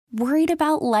Worried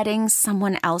about letting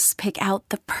someone else pick out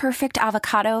the perfect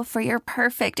avocado for your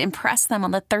perfect impress them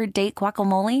on the third date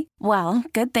guacamole? Well,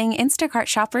 good thing Instacart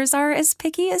shoppers are as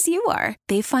picky as you are.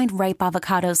 They find ripe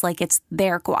avocados like it's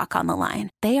their guac on the line.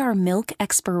 They are milk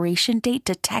expiration date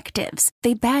detectives.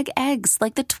 They bag eggs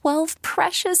like the 12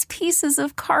 precious pieces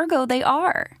of cargo they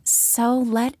are. So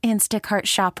let Instacart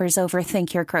shoppers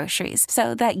overthink your groceries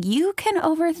so that you can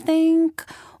overthink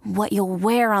what you'll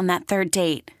wear on that third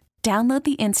date. Download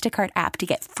the Instacart app to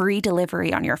get free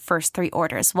delivery on your first 3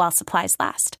 orders while supplies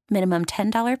last. Minimum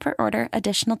 $10 per order.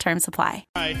 Additional terms apply.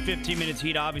 All right, 15 minutes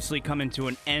heat obviously coming to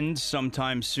an end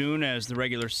sometime soon as the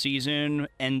regular season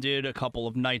ended a couple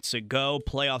of nights ago.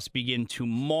 Playoffs begin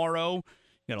tomorrow.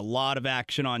 Got a lot of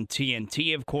action on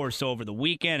TNT, of course, over the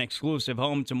weekend. Exclusive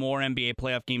home to more NBA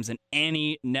playoff games than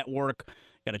any network.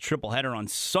 Got a triple header on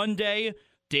Sunday.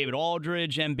 David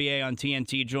Aldridge, NBA on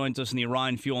TNT, joins us in the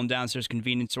Orion Fuel and Downstairs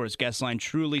Convenience Stores guest line.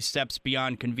 Truly steps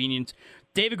beyond convenience.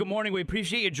 David, good morning. We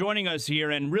appreciate you joining us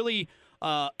here, and really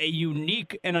a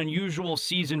unique and unusual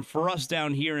season for us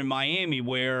down here in Miami,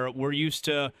 where we're used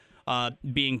to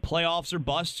being playoffs or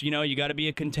busts. You know, you got to be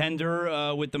a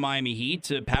contender with the Miami Heat.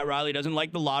 Pat Riley doesn't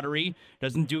like the lottery,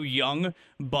 doesn't do young,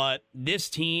 but this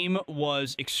team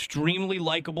was extremely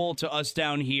likable to us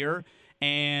down here.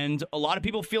 And a lot of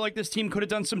people feel like this team could have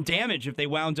done some damage if they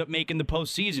wound up making the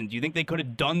postseason. Do you think they could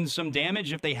have done some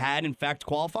damage if they had, in fact,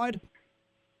 qualified?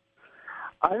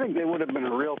 I think they would have been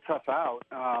a real tough out.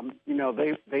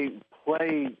 They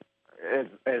play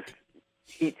as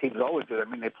Heat teams always do. I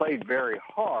mean, they played very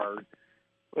hard,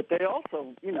 but they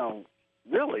also,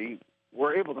 really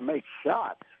were able to make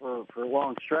shots for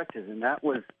long stretches, and that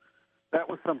was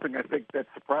something I think that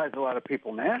surprised a lot of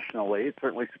people nationally. It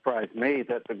certainly surprised me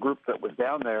that the group that was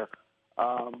down there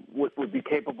would be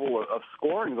capable of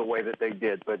scoring the way that they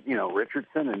did. But,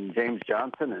 Richardson and James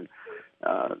Johnson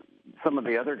and some of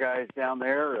the other guys down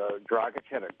there, Dragic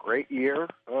had a great year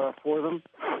for them.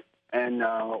 And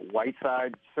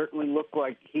Whiteside certainly looked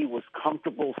like he was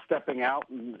comfortable stepping out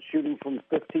and shooting from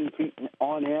 15 feet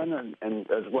on in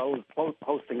and as well as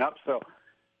posting up. So,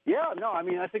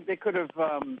 I think they could have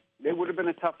they would have been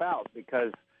a tough out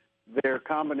because their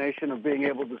combination of being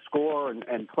able to score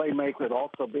and play make, but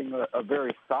also being a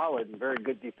very solid and very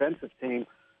good defensive team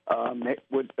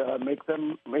would make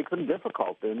them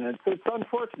difficult. And it's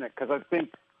unfortunate because I think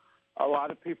a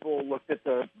lot of people looked at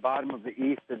the bottom of the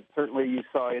East, and certainly you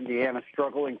saw Indiana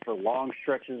struggling for long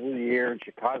stretches of the year and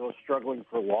Chicago struggling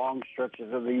for long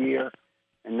stretches of the year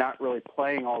and not really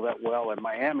playing all that well. And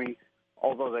Miami,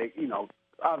 although they,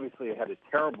 obviously had a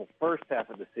terrible first half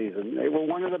of the season, they were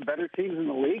one of the better teams in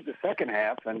the league the second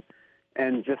half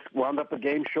and just wound up a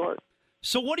game short.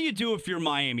 So what do you do if you're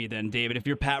Miami then, David, if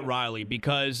you're Pat Riley?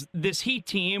 Because this Heat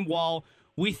team, while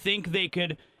we think they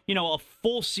could, a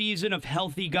full season of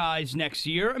healthy guys next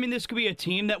year, I mean, this could be a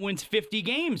team that wins 50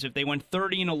 games if they went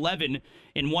 30-11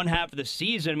 in one half of the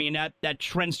season. I mean, that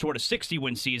trends toward a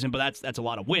 60-win season, but that's a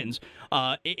lot of wins.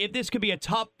 If this could be a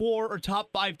top 4 or top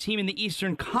 5 team in the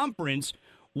Eastern Conference,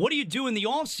 what do you do in the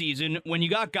offseason when you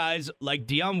got guys like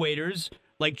Dion Waiters,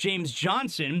 like James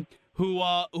Johnson, who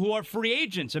are free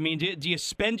agents? I mean, do you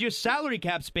spend your salary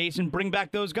cap space and bring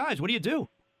back those guys? What do you do?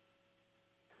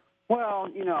 Well,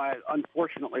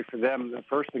 unfortunately for them, the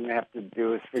first thing they have to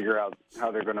do is figure out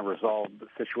how they're going to resolve the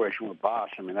situation with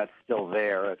Bosch. I mean, that's still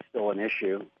there. It's still an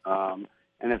issue.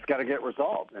 And it's got to get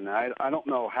resolved. And I don't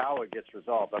know how it gets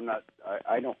resolved.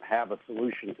 I don't have a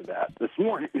solution to that this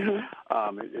morning.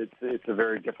 It's a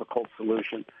very difficult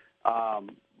solution.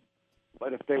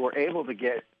 But if they were able to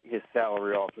get his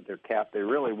salary off of their cap, they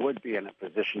really would be in a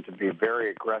position to be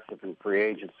very aggressive in free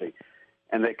agency.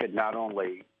 And they could not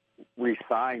only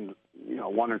re-sign,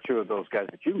 one or two of those guys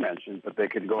that you mentioned, but they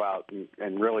could go out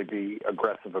and really be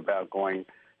aggressive about going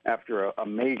after a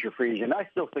major free agent. I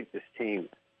still think this team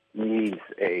needs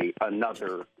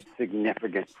another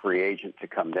significant free agent to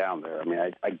come down there. I mean,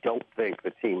 I don't think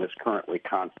the team is currently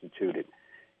constituted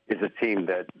is a team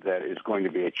that is going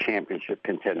to be a championship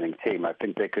contending team. I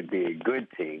think they could be a good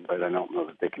team, but I don't know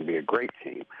that they can be a great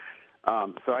team.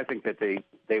 So I think that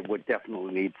they would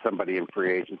definitely need somebody in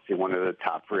free agency, one of the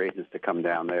top free agents to come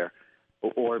down there,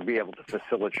 or be able to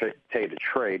facilitate a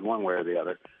trade one way or the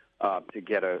other to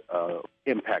get a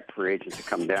impact free agent to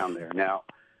come down there. Now,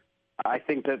 I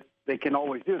think that they can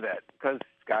always do that because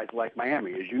guys like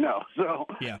Miami, as you know. So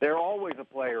yeah. They're always a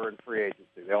player in free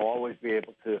agency. They'll always be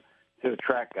able to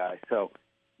attract guys. So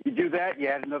you do that, you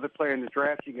add another player in the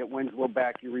draft, you get Winslow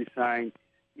back, you re-sign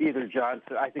either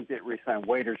Johnson. I think they'd re-sign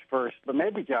Waiters first, but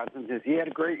maybe Johnson, because he had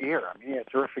a great year. I mean, he had a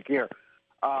terrific year.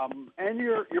 And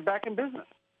you're back in business.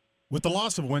 With the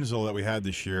loss of Winslow that we had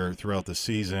this year throughout the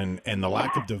season and the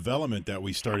lack of development that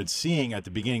we started seeing at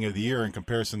the beginning of the year in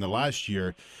comparison to last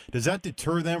year, does that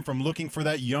deter them from looking for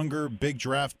that younger, big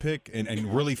draft pick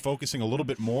and really focusing a little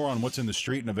bit more on what's in the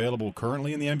street and available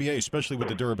currently in the NBA, especially with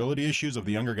the durability issues of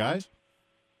the younger guys?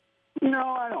 No,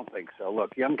 I don't think so.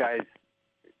 Look, young guys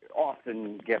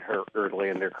often get hurt early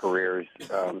in their careers.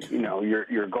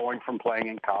 You're going from playing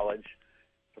in college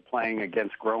to playing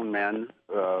against grown men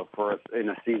in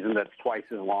a season that's twice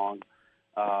as long,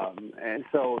 and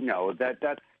so no,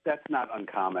 that's not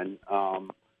uncommon.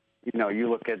 You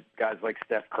look at guys like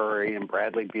Steph Curry and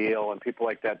Bradley Beal and people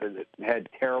like that had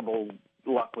terrible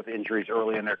luck with injuries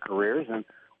early in their careers, and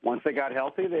once they got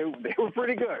healthy, they were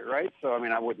pretty good, right? So I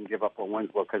mean, I wouldn't give up on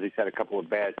Winslow because he's had a couple of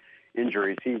bad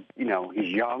injuries. He's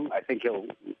young. I think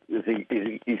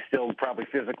he's still probably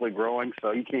physically growing,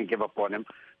 so you can't give up on him.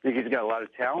 I think he's got a lot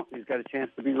of talent. He's got a chance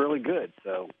to be really good,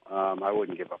 so I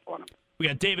wouldn't give up on him. We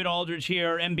got David Aldridge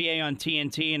here, NBA on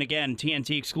TNT, and again,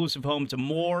 TNT exclusive home to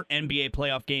more NBA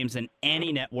playoff games than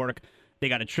any network. They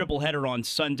got a triple header on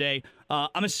Sunday.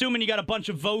 I'm assuming you got a bunch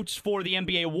of votes for the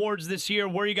NBA awards this year.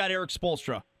 Where you got Eric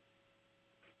Spoelstra?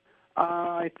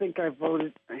 I think I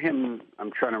voted him.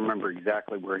 I'm trying to remember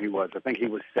exactly where he was. I think he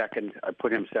was second. I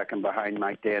put him second behind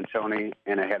Mike D'Antoni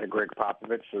and ahead of Greg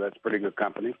Popovich, so that's pretty good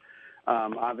company.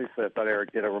 Obviously, I thought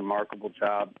Eric did a remarkable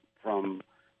job from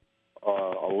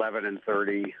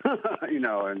 11-30,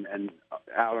 and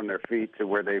out on their feet to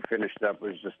where they finished up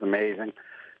was just amazing.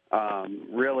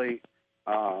 Really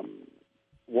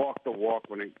walked the walk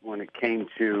when it came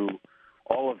to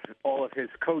all of his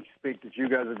coach speak that you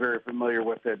guys are very familiar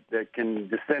with that can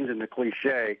descend into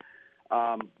cliche.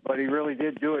 But he really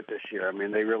did do it this year. I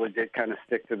mean, they really did kind of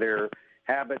stick to their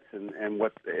habits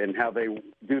and how they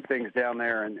do things down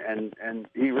there. And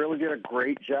he really did a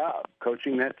great job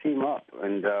coaching that team up.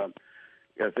 And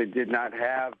because they did not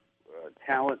have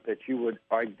talent that you would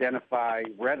identify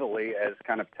readily as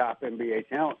kind of top NBA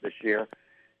talent this year,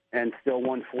 and still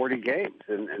won 40 games,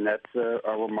 and that's a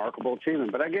remarkable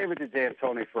achievement. But I gave it to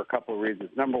D'Antoni for a couple of reasons.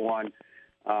 Number one,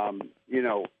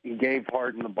 he gave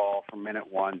Harden the ball from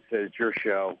minute one, said, it's your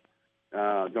show.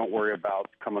 Don't worry about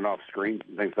coming off screens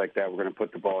and things like that. We're going to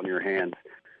put the ball in your hands.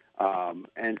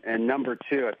 And number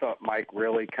two, I thought Mike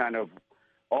really kind of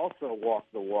also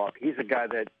walked the walk. He's a guy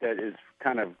that is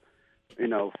kind of,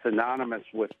 synonymous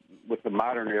with the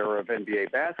modern era of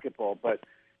NBA basketball, but,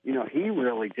 he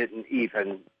really didn't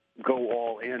even go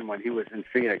all in when he was in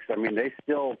Phoenix. I mean, they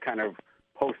still kind of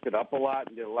posted up a lot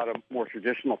and did a lot of more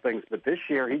traditional things. But this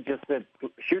year, he just said,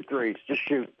 shoot threes, just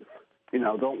shoot.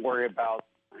 Don't worry about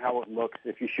how it looks.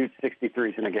 If you shoot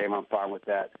 63s in a game, I'm fine with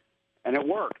that. And it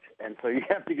worked. And so you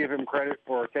have to give him credit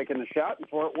for taking the shot and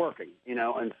for it working,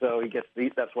 And so he gets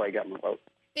that's why he got my vote.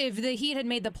 If the Heat had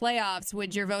made the playoffs,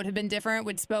 would your vote have been different?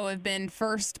 Would Spo have been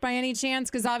first by any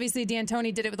chance? Because obviously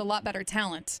D'Antoni did it with a lot better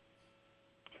talent.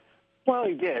 Well,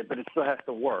 he did, but it still has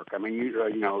to work. I mean,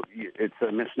 it's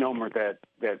a misnomer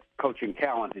that coaching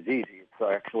talent is easy. It's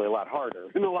actually a lot harder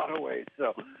in a lot of ways.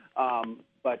 So,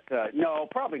 no,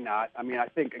 probably not. I mean, I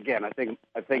think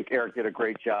Eric did a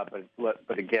great job,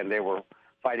 but again, they were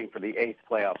fighting for the 8th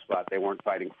playoff spot. They weren't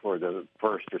fighting for the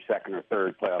first or second or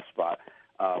third playoff spot,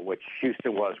 which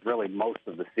Houston was really most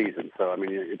of the season. So, I mean,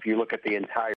 if you look at the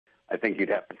entire, I think you'd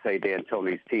have to say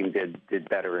D'Antoni's team did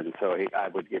better, and so I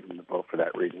would give him the vote for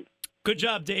that reason. Good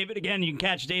job, David. Again, you can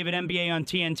catch David NBA on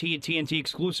TNT, TNT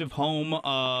exclusive home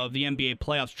of the NBA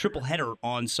playoffs triple header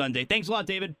on Sunday. Thanks a lot,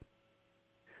 David.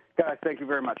 Guys, thank you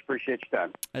very much. Appreciate your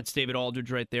time. That's David Aldridge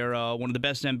right there, one of the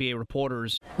best NBA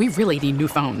reporters. We really need new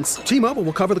phones. T-Mobile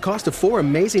will cover the cost of 4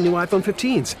 amazing new iPhone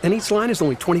 15s, and each line is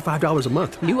only $25 a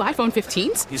month. New iPhone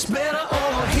 15s? It's better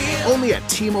over here. Only at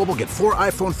T-Mobile, get 4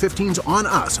 iPhone 15s on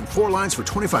us and 4 lines for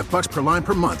 $25 per line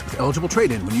per month with eligible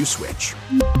trade-in when you switch.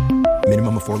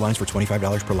 Minimum of 4 lines for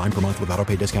 $25 per line per month with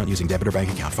autopay discount using debit or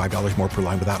bank account. $5 more per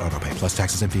line without autopay, plus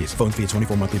taxes and fees. Phone fee at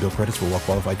 24 monthly bill credits for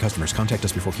well-qualified customers. Contact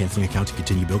us before canceling account to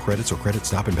continue bill credits or credit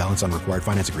stop and balance on required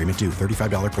finance agreement due.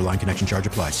 $35 per line connection charge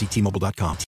applies. See T-Mobile.com.